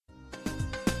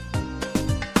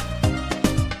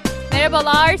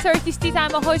Merhabalar, Turkish Tea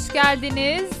Time'a hoş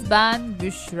geldiniz. Ben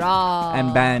Büşra.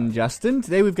 And ben Justin.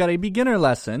 Today we've got a beginner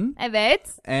lesson.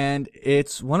 Evet. And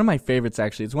it's one of my favorites,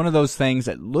 actually. It's one of those things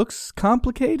that looks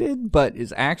complicated, but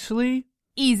is actually...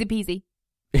 Easy peasy.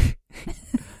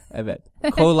 Evet.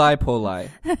 Kolay polay.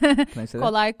 Can I say that?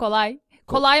 Kolay kolay.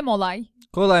 Kolay molay.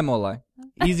 Kolay molay.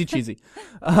 Easy cheesy.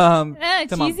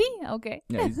 Cheesy? Okay.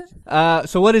 Yeah, easy.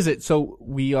 So what is it? So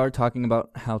we are talking about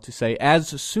how to say as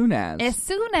soon as. As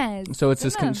soon as. So it's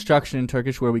this construction in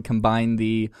Turkish where we combine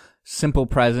the simple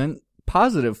present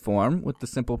positive form with the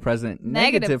simple present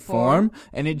negative form.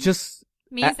 And it just...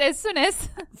 means as soon as.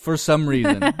 For some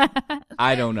reason.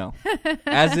 I don't know.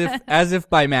 As if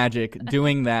by magic,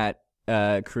 doing that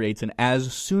creates an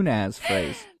as soon as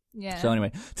phrase. Yeah. So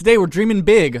anyway, today we're dreaming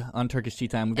big on Turkish Tea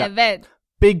Time. We've got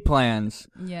big plans.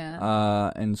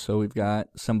 Yeah. And so we've got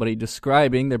somebody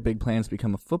describing their big plans: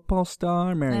 become a football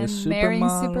star, marry a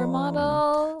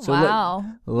supermodel. So wow.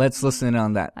 Let's listen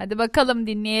on that. Hadi bakalım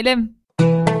dinleyelim.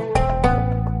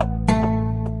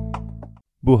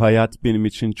 Bu hayat benim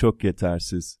için çok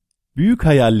yetersiz. Büyük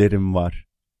hayallerim var.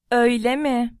 Öyle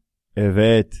mi?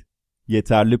 Evet.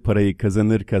 Yeterli parayı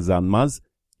kazanır kazanmaz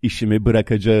işimi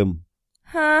bırakacağım.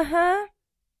 Hı.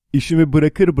 İşimi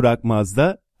bırakır bırakmaz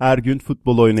da her gün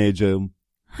futbol oynayacağım.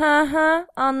 Hı,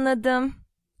 anladım.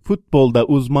 Futbolda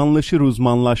uzmanlaşır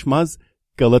uzmanlaşmaz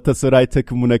Galatasaray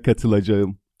takımına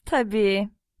katılacağım. Tabii.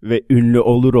 Ve ünlü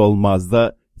olur olmaz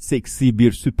da seksi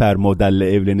bir süper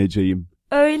modelle evleneceğim.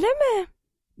 Öyle mi?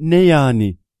 Ne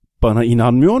yani? Bana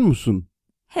inanmıyor musun?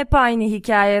 Hep aynı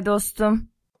hikaye dostum.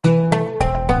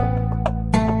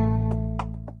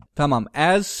 Tamam.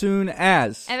 As soon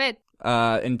as. Evet.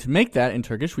 And to make that in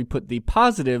Turkish, we put the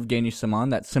positive geniş zaman,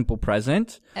 that simple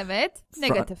present. Evet.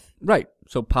 Negative. Right.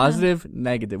 So positive,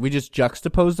 negative. We just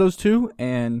juxtapose those two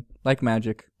and like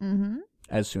magic. Mm-hmm.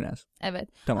 As soon as. Evet.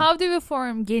 Tamam. How do we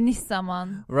form geniş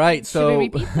zaman? Right. So. Should we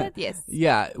repeat that? Yes.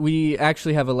 Yeah. We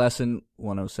actually have a lesson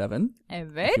 107.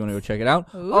 Evet. If you want to go check it out.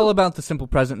 Ooh. All about the simple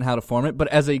present and how to form it. But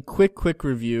as a quick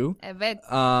review. Evet.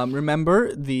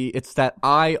 Remember it's that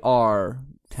IR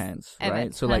tense, Evet.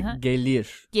 right? So like gelir.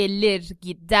 Gelir,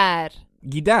 gider.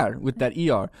 Gider with that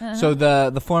ER. So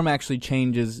the form actually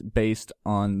changes based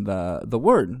on the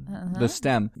word, the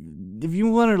stem. If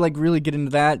you want to like really get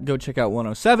into that, go check out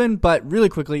 107. But really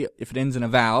quickly, if it ends in a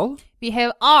vowel. We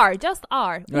have R, just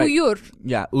R. Right. Uyur.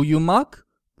 Yeah. Uyumak,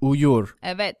 uyur.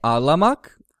 Evet.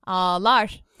 Ağlamak.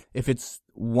 Ağlar. If it's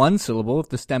one syllable, if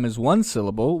the stem is one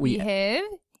syllable, we have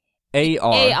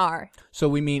AR. So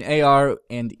we mean AR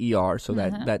and ER, so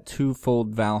that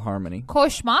twofold vowel harmony.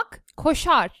 Koşmak,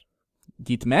 koşar.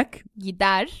 Gitmek.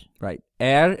 Gider. Right.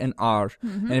 And R.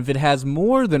 And if it has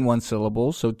more than one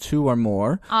syllable, so two or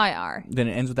more. IR. Then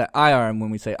it ends with that IR. And when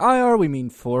we say IR, we mean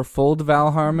fourfold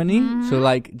vowel harmony. So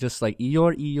just like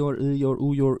Eyor,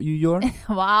 Uyor.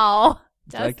 Wow.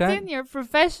 Justin, like that? You're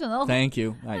professional. Thank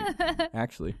you.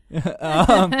 Actually.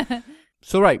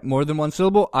 So right, more than one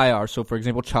syllable, IR. So for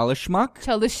example, çalışmak.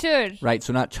 Çalışır. Right,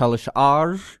 so not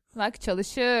çalışar. Like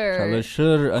çalışır.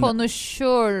 Çalışır.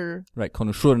 Konuşur. Right,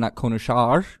 konuşur, not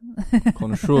konuşar.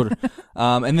 Konuşur.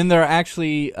 And then there are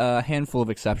actually a handful of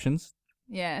exceptions.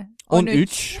 Yeah.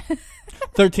 13.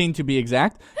 13 to be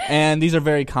exact. And these are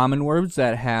very common words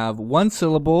that have one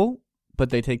syllable, but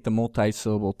they take the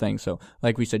multi-syllable thing. So,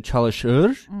 like we said,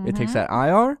 çalışır, it takes that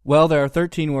IR. Well, there are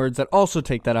 13 words that also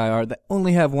take that IR that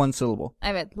only have one syllable.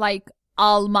 Evet, like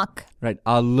almak. Right,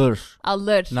 alır.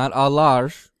 Alır. Not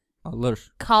alar,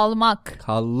 alır. Kalmak.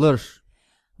 Kalır.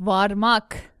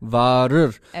 Varmak.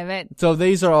 Varır. Evet. So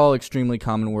these are all extremely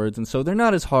common words, and so they're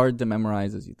not as hard to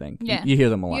memorize as you think. Yeah. You hear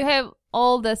them a lot. You have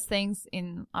all those things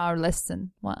in our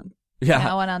lesson one.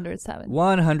 Yeah. 107.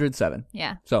 107.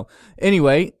 Yeah. So,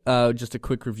 anyway, just a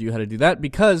quick review how to do that.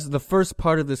 Because the first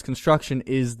part of this construction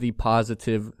is the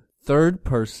positive third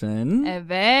person.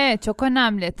 Evet, çok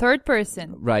önemli. Third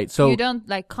person. Right. So you don't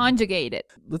like conjugate it.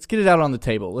 Let's get it out on the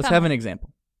table. Let's have an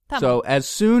example. So, as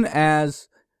soon as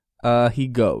he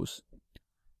goes.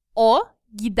 O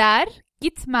gider,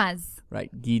 gitmez. Right.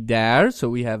 Gider. So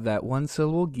we have that one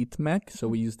syllable, gitmek. So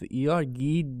we use the ER.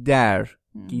 Gider.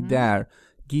 Gider.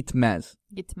 Gitmez.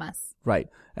 Gitmez. Right.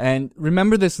 And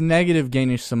remember, this negative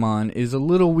geniş zaman is a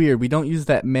little weird. We don't use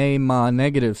that me, ma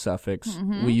negative suffix.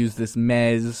 We use this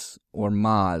mez or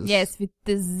maz. Yes, with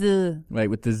the z. Right,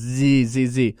 with the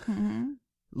z.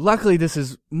 Luckily, this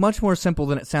is much more simple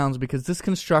than it sounds because this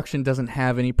construction doesn't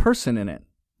have any person in it.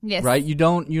 Yes. Right? You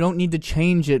don't need to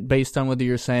change it based on whether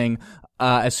you're saying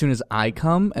as soon as I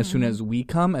come, as soon as we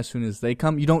come, as soon as they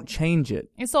come. You don't change it.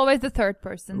 It's always the third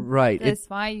person. Right. That's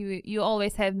why you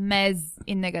always have mez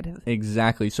in negative.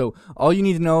 Exactly. So all you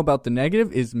need to know about the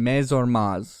negative is mez or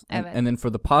maz. Evet. And then for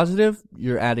the positive,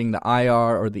 you're adding the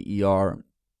IR or the ER,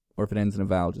 or if it ends in a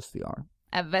vowel, just the R.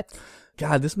 Evet.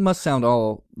 God, this must sound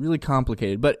all really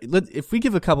complicated. But if we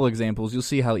give a couple examples, you'll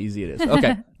see how easy it is.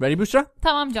 Okay. Ready, Bushra?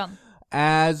 Tamam Can.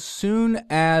 As soon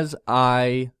as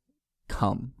I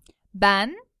come.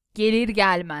 Ben gelir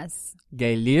gelmez.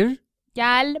 Gelir.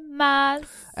 Gelmez.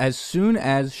 As soon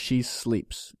as she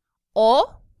sleeps. O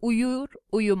uyur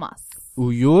uyumaz.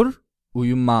 Uyur,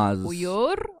 uyumaz.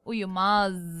 Uyur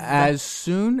uyumaz. As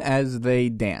soon as they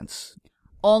dance.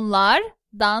 Onlar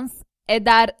dans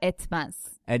eder etmez.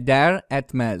 Eder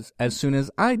etmez. As soon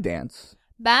as I dance.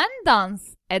 Ben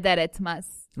dans eder etmez.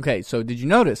 Okay, so did you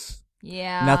notice?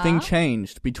 Yeah. Nothing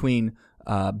changed between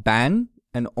ben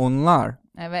and onlar.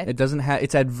 Evet. It doesn't have,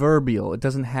 it's adverbial. It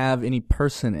doesn't have any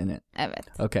person in it. Evet.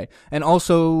 Okay. And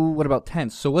also, what about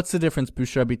tense? So what's the difference,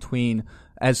 Bushra, between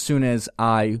as soon as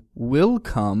I will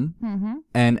come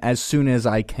and as soon as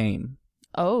I came?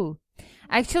 Oh.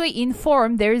 Actually, in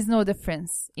form, there is no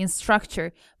difference in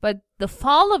structure. But the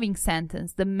following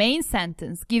sentence, the main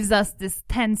sentence, gives us this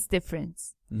tense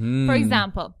difference. For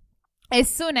example, as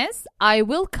soon as I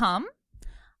will come,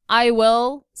 I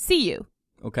will see you.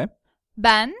 Okay.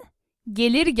 Ben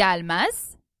gelir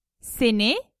gelmez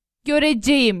seni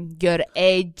göreceğim,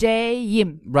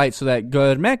 göreceğim. Right, so that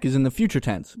görmek is in the future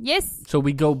tense. Yes. So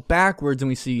we go backwards and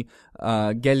we see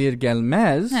gelir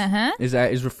gelmez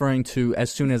is referring to as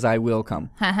soon as I will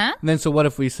come. And then so what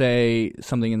if we say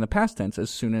something in the past tense, as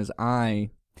soon as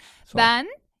I saw? Ben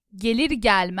gelir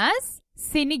gelmez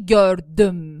seni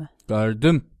gördüm.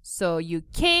 Gördüm. So you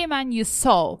came and you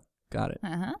saw. Got it.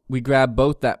 We grab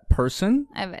both that person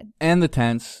Evet. and the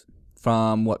tense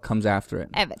from what comes after it.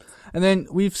 Evet. And then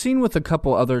we've seen with a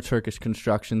couple other Turkish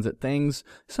constructions that things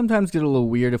sometimes get a little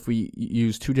weird if we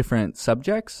use two different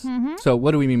subjects. So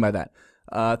what do we mean by that?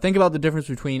 Think about the difference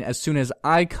between as soon as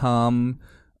I come,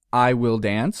 I will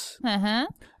dance.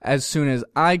 As soon as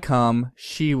I come,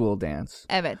 she will dance.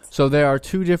 Evet. So there are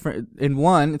two different, in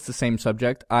one, it's the same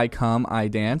subject, I come, I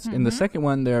dance. In the second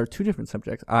one, there are two different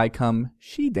subjects, I come,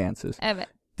 she dances. Evet.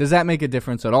 Does that make a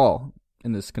difference at all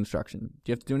in this construction?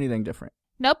 Do you have to do anything different?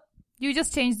 Nope. You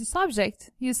just change the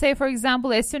subject. You say, for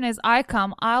example, as soon as I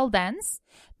come, I'll dance.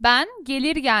 Ben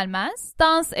gelir gelmez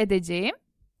dans edeceğim.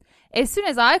 As soon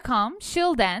as I come,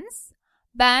 she'll dance.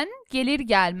 Ben gelir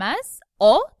gelmez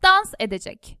o dans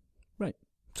edecek. Right.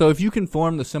 So if you can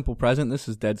form the simple present, this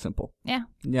is dead simple. Yeah.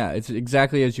 Yeah, it's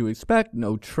exactly as you expect.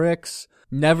 No tricks.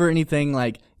 Never anything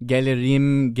like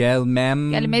gelirim,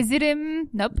 gelmem. Gelmezirim.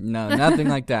 Nope. No, nothing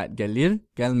like that. Gelir,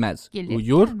 gelmez. Gelir,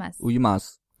 Uyur, gelmez.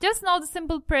 uyumaz. Just know the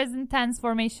simple present tense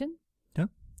formation. Yeah.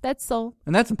 That's all.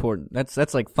 And that's important.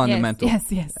 That's like fundamental.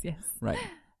 Yes. Right.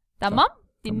 Tamam.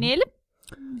 Dinleyelim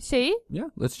şeyi. Yeah,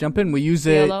 let's jump in. We use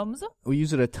it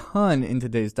a ton in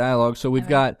today's dialogue. So we've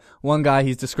got one guy,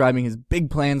 he's describing his big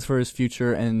plans for his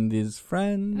future and his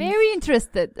friends. Very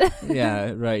interested.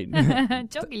 Yeah, right.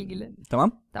 Çok ilgili.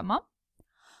 Tamam.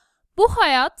 Bu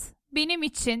hayat benim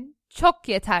için çok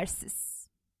yetersiz.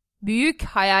 Büyük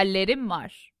hayallerim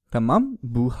var. Tamam.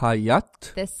 Bu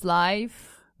hayat This life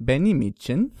benim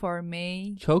için for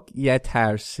me çok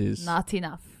yetersiz. not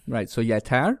enough. Right, so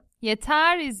yeter.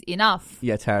 Yeter is enough.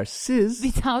 Yetersiz.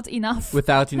 Without enough.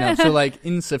 Without enough. So like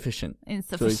insufficient. So he's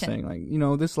Insufficient. saying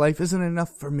like, this life isn't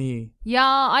enough for me.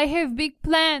 Yeah, I have big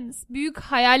plans. Büyük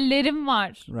hayallerim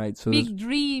var. Right, so Big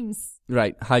dreams.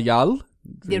 right, hayal.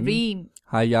 Dream.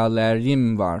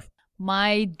 Hayallerim var.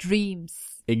 My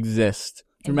dreams. Exist.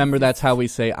 Remember, that's how we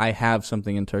say I have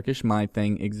something in Turkish. My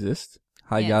thing exists.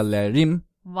 Hayallerim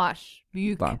Var.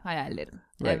 Büyük var. hayallerim.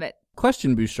 Right. Evet.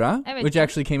 Question, Bushra, Evet. which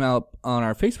actually came out on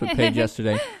our Facebook page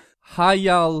yesterday.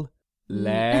 Hayaller.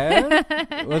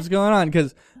 What's going on?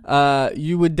 Because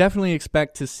you would definitely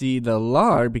expect to see the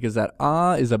lar because that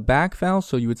is a back vowel,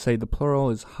 so you would say the plural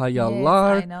is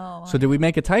hayallar. Yes, I know. So did we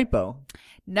make a typo?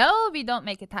 No, we don't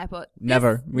make a typo.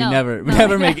 Never. We No.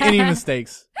 never make any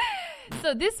mistakes.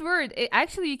 So this word,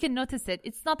 actually you can notice it.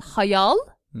 It's not hayal,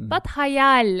 but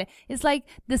hayal. It's like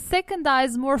the second I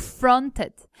is more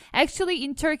fronted. Actually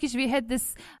in Turkish we had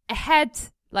this head,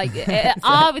 like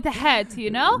with a head,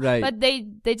 Right. But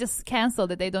they just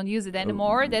canceled it. They don't use it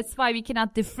anymore. That's why we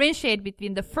cannot differentiate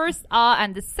between the first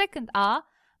and the second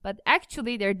but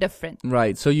actually they're different.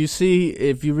 Right. So you see,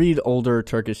 if you read older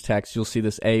Turkish texts, you'll see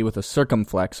this A with a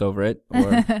circumflex over it,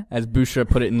 or as Bushra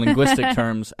put it in linguistic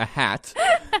terms, a hat.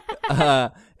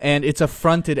 And it's a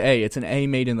fronted A. It's an A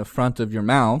made in the front of your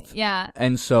mouth. Yeah.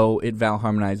 And so it vowel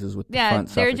harmonizes with the front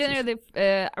they're suffixes. generally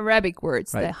Arabic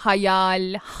words. Right. The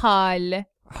hayal, hal,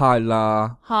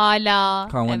 Hala. hala.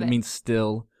 It Evet. means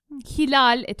still.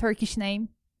 Hilal, a Turkish name.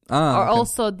 Ah, Or okay.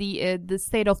 also the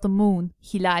state of the moon,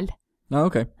 hilal. Oh,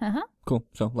 okay. Uh-huh. Cool.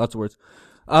 So lots of words.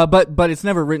 But it's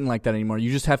never written like that anymore.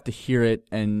 You just have to hear it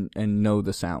and know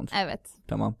the sound. Evet.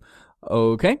 Tamam.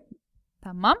 Okay.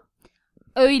 Tamam.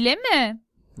 Öyle mi?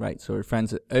 Right. So your friend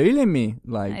said, öyle mi?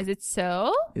 Like, Is it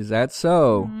so? is that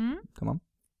so? Hı. Tamam.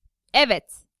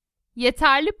 Evet.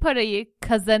 Yeterli parayı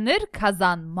kazanır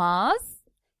kazanmaz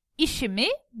işimi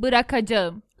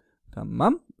bırakacağım.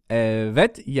 Tamam.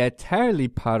 Evet, yeterli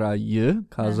parayı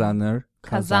kazanır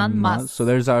kazanmaz. So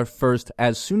there's our first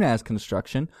as soon as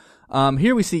construction.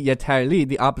 Here we see yeterli,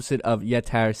 the opposite of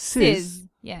yetersiz.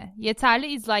 Yeah.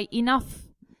 Yeterli is like enough.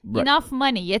 Right. Enough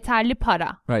money. Yeterli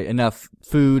para. Right, enough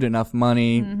food, enough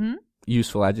money. Mm-hmm.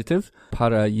 Useful adjective.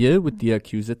 Parayı with the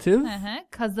accusative.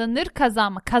 Kazanır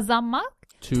kazanma. Kazanmak.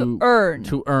 To earn.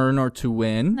 To earn or to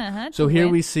win. So to here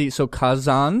win. we see,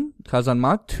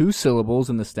 kazanmak, 2 syllables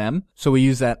in the stem. So we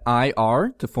use that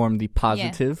IR to form the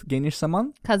positive geniş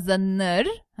zaman. Kazanır.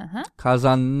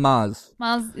 Kazanmaz.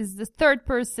 Maz is the third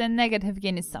person negative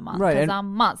geniş zaman. Right.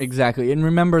 Kazanmaz. Exactly. And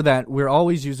remember that we're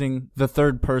always using the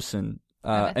third person.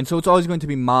 And so it's always going to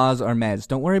be maz or mez.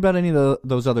 Don't worry about any of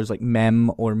those others like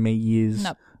mem or meyiz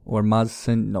Nope. or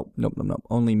mazsın. Nope.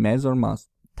 Only mez or maz.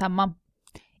 Tamam.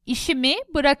 İşimi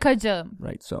bırakacağım.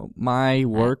 Right. So my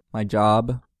work, my job.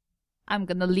 I'm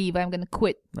gonna leave. I'm gonna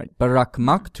quit. Right.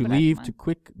 Bırakmak, to leave, to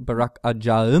quit.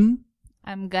 Bırakacağım.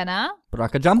 I'm gonna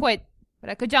Bırakacağım. quit.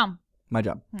 Bırakacağım. My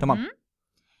job. Tamam.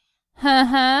 Hı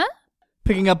hı.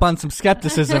 Picking up on some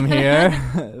skepticism here.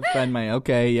 Friend my,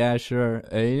 okay, yeah, sure.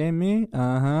 Öyle mi?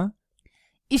 Uh-huh.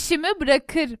 İşimi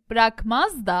bırakır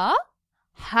bırakmaz da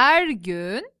her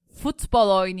gün futbol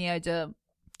oynayacağım.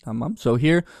 Tamam. So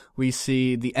here we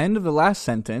see the end of the last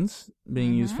sentence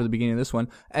being used for the beginning of this one.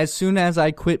 As soon as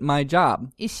I quit my job.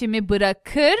 İşimi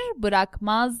bırakır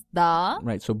bırakmaz da.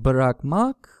 Right. So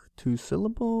bırakmak, 2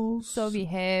 syllables. So we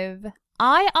have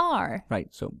IR.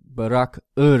 Right. So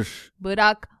bırakır.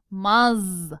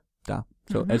 Bırakmaz. Da.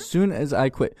 So as soon as I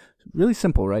quit. Really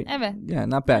simple, right? Evet. Yeah,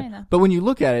 not bad. Aynen. But when you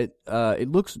look at it, it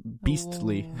looks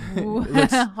beastly. It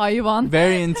looks Hayvan.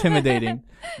 very intimidating,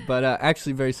 but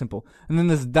actually very simple. And then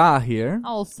this da here.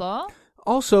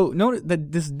 Also, note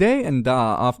that this de and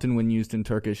da, often when used in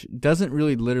Turkish, doesn't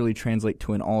really literally translate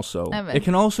to an also. Evet. It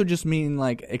can also just mean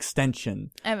like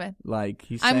extension. Evet. Like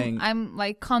he's saying. I'm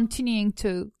like continuing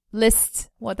to list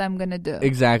what I'm gonna do.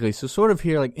 Exactly. So sort of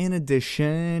here, like in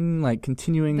addition, like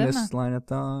continuing Değil this mi? line of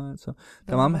thought. So,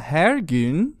 tamam. Her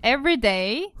gün Every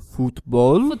day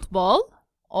futbol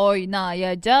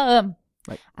oynayacağım.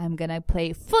 Right. I'm gonna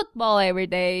play football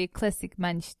every day. Klasik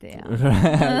man işte ya.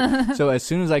 Right. So as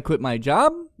soon as I quit my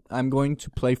job, I'm going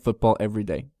to play football every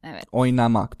day. Evet.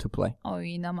 Oynamak, to play.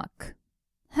 Oynamak.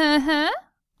 Hı hı.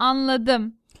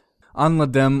 Anladım.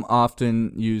 Anladım,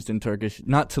 often used in Turkish,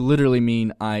 not to literally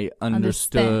mean I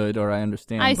understood or I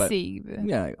understand. I but see gibi.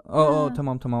 Yeah.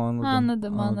 Tamam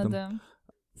anladım. Anladım.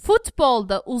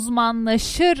 Futbolda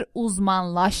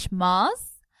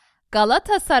uzmanlaşmaz.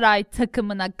 Galatasaray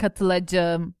takımına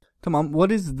katılacağım. Tamam,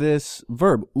 what is this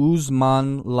verb?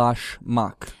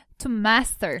 Uzmanlaşmak. To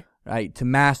master. Right, to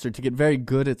master, to get very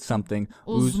good at something.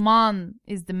 Uzman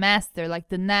is the master, like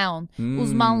the noun.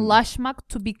 Uzmanlaşmak,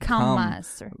 to become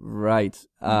master. Right.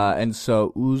 And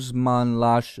so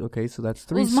okay, so that's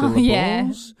 3 syllables. Yeah,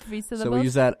 3 syllables. So we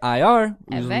use that IR.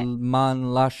 Evet.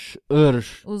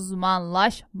 Uzmanlaşır.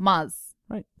 Uzmanlaşmaz.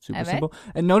 Right, super Evet. simple.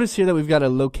 And notice here that we've got a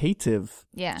locative.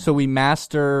 Yeah. So we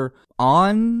master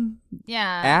on,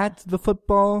 at the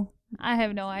football. I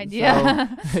have no idea.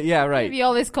 So, yeah, right. We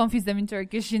always confuse them in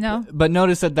Turkish, you know. But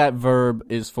notice that verb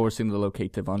is forcing the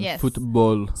locative on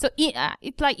football. So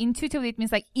it like intuitively it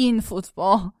means like in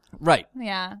football. Right.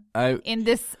 Yeah. In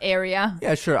this area.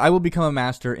 Yeah, sure. I will become a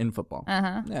master in football.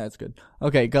 Uh-huh. Yeah, that's good.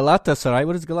 Okay, Galatasaray.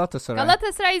 What is Galatasaray?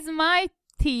 Galatasaray is my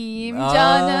team,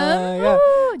 canım. Yeah.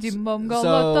 Cimbom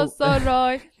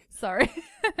Galatasaray. Sorry.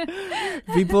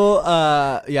 People,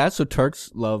 so Turks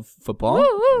love football,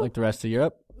 Woo. like the rest of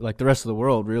Europe. Like the rest of the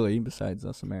world, really, besides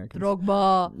us Americans.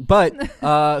 Drogba. But,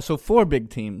 so 4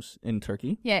 big teams in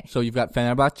Turkey. Yeah. So you've got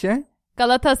Fenerbahce.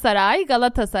 Galatasaray.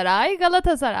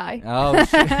 Oh,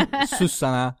 sus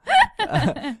sana.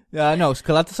 No,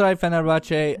 Galatasaray,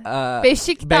 Fenerbahce,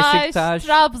 Beşiktaş,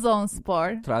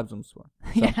 Trabzonspor. So,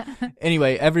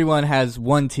 anyway, everyone has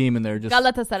one team and they're just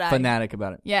Galatasaray. fanatic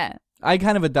about it. Yeah. I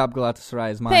kind of adopt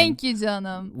Galatasaray as mine. Thank you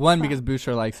canım. One, because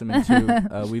Büşra likes them, and two,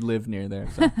 we live near there.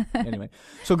 So anyway,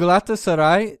 so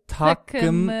Galatasaray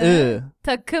takımı.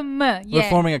 Takımı. We're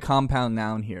forming a compound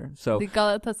noun here. So the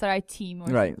Galatasaray team.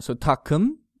 Right. So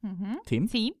takım, team.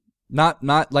 Team.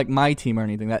 Not like my team or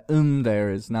anything. That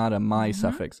there is not a my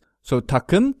suffix. So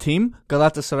takım, team,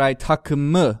 Galatasaray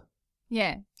takımı.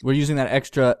 Yeah. We're using that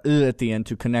extra at the end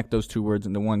to connect those two words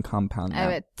into one compound noun.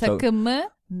 Evet. Takımı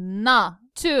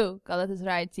to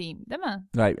Galatasaray team. Değil mi?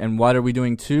 Right. And what are we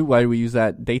doing to? Why do we use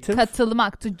that dative?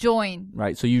 Katılmak. To join.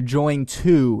 Right. So you join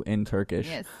to in Turkish.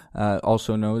 Yes.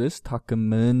 Also notice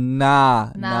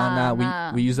takımına.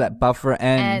 Na. We use that buffer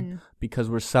N because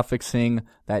we're suffixing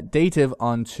that dative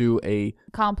onto a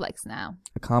complex noun.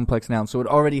 A complex noun. So it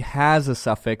already has a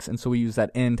suffix, and so we use that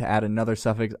N to add another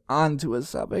suffix onto a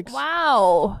suffix.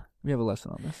 Wow. We have a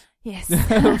lesson on this. Yes.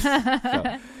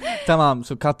 Tamam.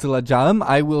 So katılacağım.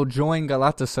 I will join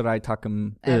Galatasaray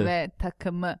takım. Evet.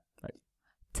 Takımı. Right.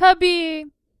 Tabii.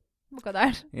 Bu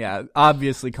kadar. Yeah.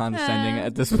 Obviously condescending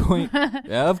at this point.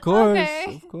 Yeah, of course.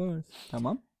 Okay. Of course.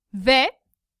 Tamam. Ve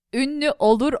ünlü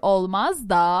olur olmaz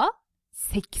da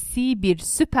seksi bir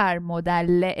süper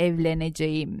modelle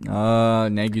evleneceğim. Aa,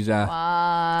 ne güzel.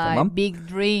 Vay. Tamam. Big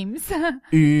dreams.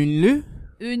 Ünlü.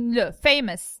 Ünlü.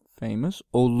 Famous.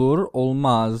 Olur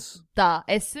olmaz. Da.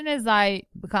 As soon as I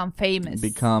become famous.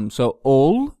 So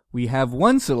ol, we have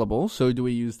one syllable. So do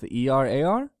we use the ER,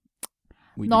 AR?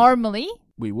 Normally.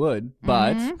 We would.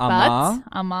 But,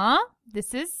 ama,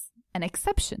 this is an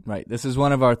exception. Right. This is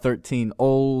one of our 13.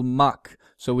 Olmak.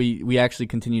 So we actually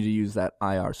continue to use that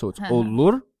IR. So it's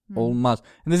olur, olmaz.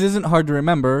 And this isn't hard to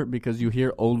remember because you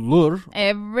hear olur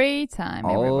every time.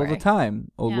 All everywhere. the time.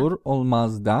 Olur,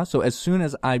 olmaz da. So as soon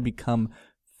as I become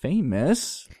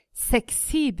famous.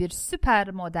 Seksi bir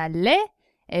süper modelle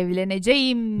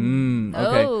evleneceğim.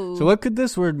 Okay. Oh. So what could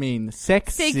this word mean?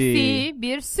 Sexy. Seksi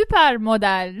bir süper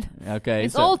model. Okay.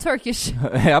 It's all Turkish.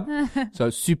 Yep.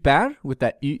 So super with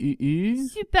that ü.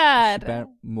 Süper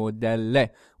modelle.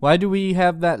 Why do we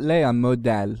have that le on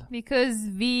model? Because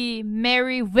we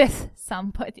marry with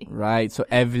somebody. Right. So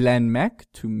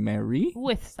evlenmek, to marry.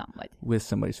 With somebody. With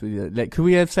somebody. So could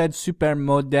we have said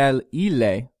supermodel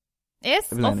ile?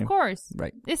 Yes, Evlenim. of course.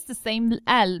 Right. It's the same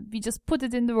L. We just put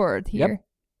it in the word here. Yep.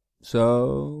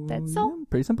 So that's all.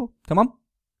 Pretty simple. Tamam.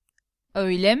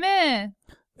 Öyle mi?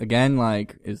 Again,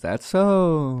 like, is that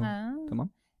so? Tamam.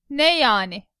 Ne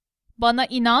yani? Bana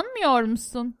inanmıyor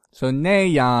musun? So ne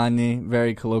yani,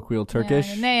 very colloquial Turkish.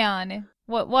 Yani, ne yani?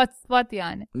 What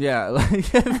yani? Yeah,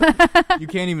 like you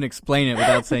can't even explain it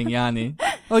without saying yani.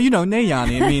 Oh, you know, ne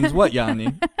yani, it means what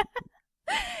yani?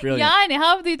 Brilliant. Yani,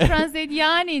 how do you translate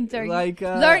yani in Turkish? Like,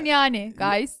 learn yani,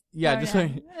 guys. Yeah, learn just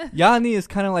yani. Yani is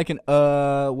kind of like an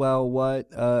well,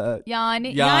 what?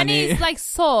 Yani is like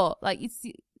so, like it's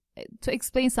to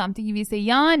explain something. If you say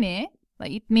yani,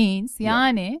 like it means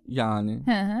yani. Yani.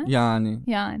 Yani.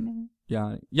 Yani.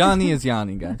 Yani is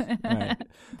yani, guys. Right.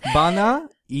 Bana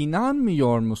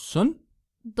inanmıyor musun?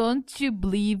 Don't you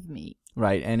believe me?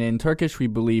 Right, and in Turkish we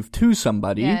believe to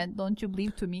somebody. Yeah, don't you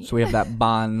believe to me? So we have that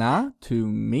bana, to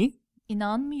me.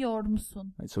 İnanmıyor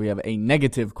musun? Right, so we have a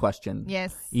negative question.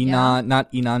 Yes. Not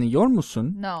inanıyor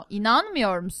musun? No,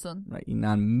 inanmıyor musun? Right,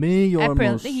 inanmıyor musun?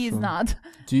 Apparently he's not.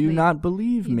 Do you not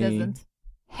believe he me? He doesn't.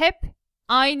 Hep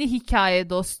aynı hikaye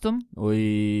dostum.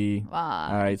 Oy. Wow.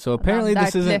 All right, so apparently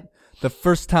this isn't the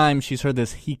first time she's heard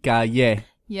this hikaye.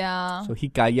 Yeah. So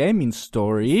hikaye means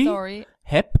story. Story.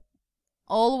 Hep.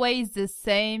 Always the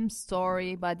same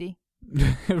story, buddy.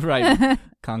 Right.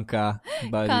 Kanka,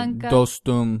 buddy, Kanka,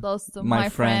 dostum, my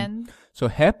friend. So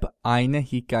hep aynı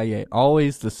hikaye.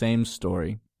 Always the same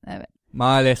story. Evet.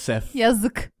 Maalesef.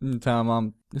 Yazık.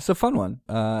 Tamam. It's a fun one.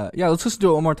 Yeah, let's listen to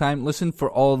it one more time. Listen for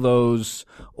all those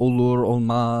olur,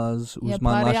 olmaz,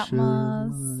 uzmanlaşır.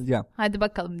 Yapar, Yeah. Hadi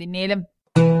bakalım dinleyelim.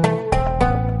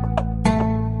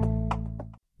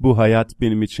 Bu hayat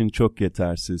benim için çok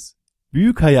yetersiz.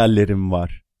 Büyük hayallerim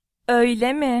var.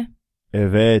 Öyle mi?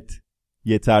 Evet.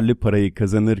 Yeterli parayı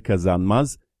kazanır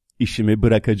kazanmaz işimi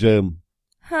bırakacağım.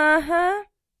 Hı.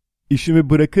 İşimi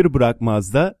bırakır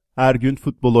bırakmaz da her gün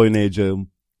futbol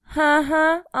oynayacağım.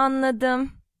 Hı,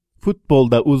 anladım.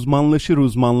 Futbolda uzmanlaşır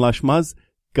uzmanlaşmaz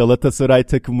Galatasaray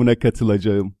takımına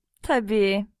katılacağım.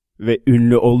 Tabii. Ve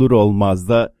ünlü olur olmaz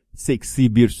da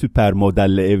seksi bir süper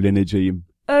modelle evleneceğim.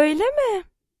 Öyle mi?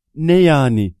 Ne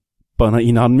yani? Bana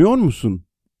inanmıyor musun?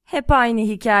 Hep aynı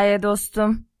hikaye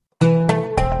dostum.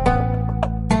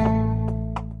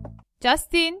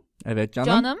 Justin. Evet canım.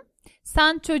 Canım.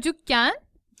 Sen çocukken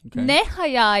ne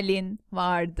hayalin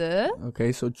vardı?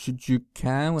 Okay, so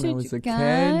çocukken, when I was a kid,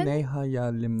 ne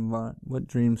hayalim var?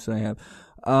 What dreams did I have?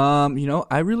 You know,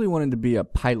 I really wanted to be a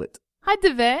pilot.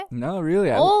 Hadi be. No, really.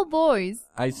 All boys.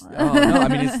 No, I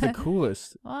mean, it's the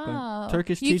coolest. Wow.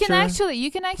 Turkish you teacher.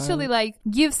 You can actually like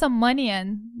give some money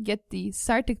and get the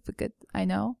certificate. I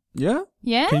know. Yeah?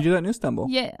 Yeah? Can you do that in Istanbul?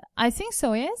 Yeah, I think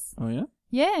so, yes. Oh, yeah?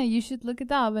 Yeah, you should look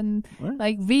it up and Right.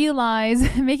 like realize,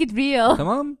 make it real.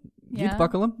 Tamam. Yeah. Git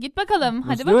bakalım. Git bakalım. Let's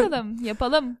Hadi do it. bakalım.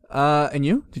 Yapalım. And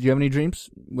you? Did you have any dreams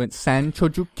when sen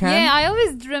çocukken? Yeah, I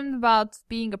always dreamed about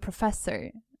being a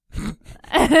professor.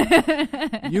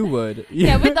 You would.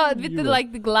 Yeah, with You the would.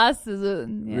 like the glasses.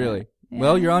 Yeah. Really? Yeah.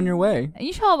 Well, you're on your way.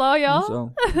 İnşallah ya. So,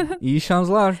 iyi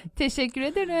şanslar. Teşekkür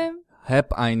ederim.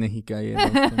 Hep aynı hikaye.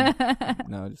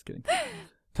 No, just kidding.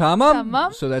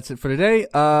 Tamam. So that's it for today.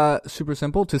 Super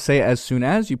simple. To say as soon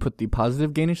as, you put the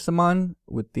positive geniş zaman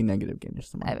with the negative geniş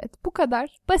zaman. Evet, bu kadar.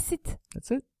 Basit.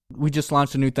 That's it. We just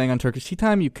launched a new thing on Turkish Tea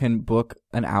Time. You can book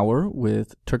an hour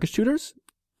with Turkish tutors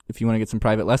if you want to get some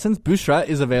private lessons. Bushra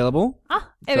is available.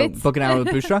 Evet. So book an hour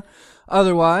with Bushra.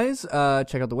 Otherwise,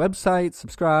 check out the website,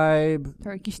 subscribe.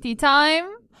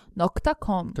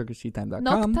 TurkishTeaTime.com.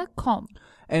 TurkishTeaTime.com.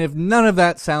 And if none of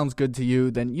that sounds good to you,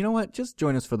 then you know what? Just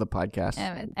join us for the podcast.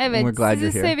 Evet. And we're glad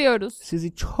you're Sizi here. seviyoruz.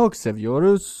 Sizi çok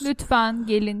seviyoruz. Lütfen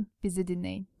gelin bizi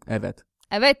dinleyin. Evet.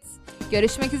 Evet.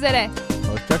 Görüşmek üzere.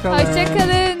 Hoşça kalın.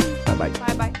 Hoşçakalın. Bye bye.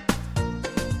 Bye bye.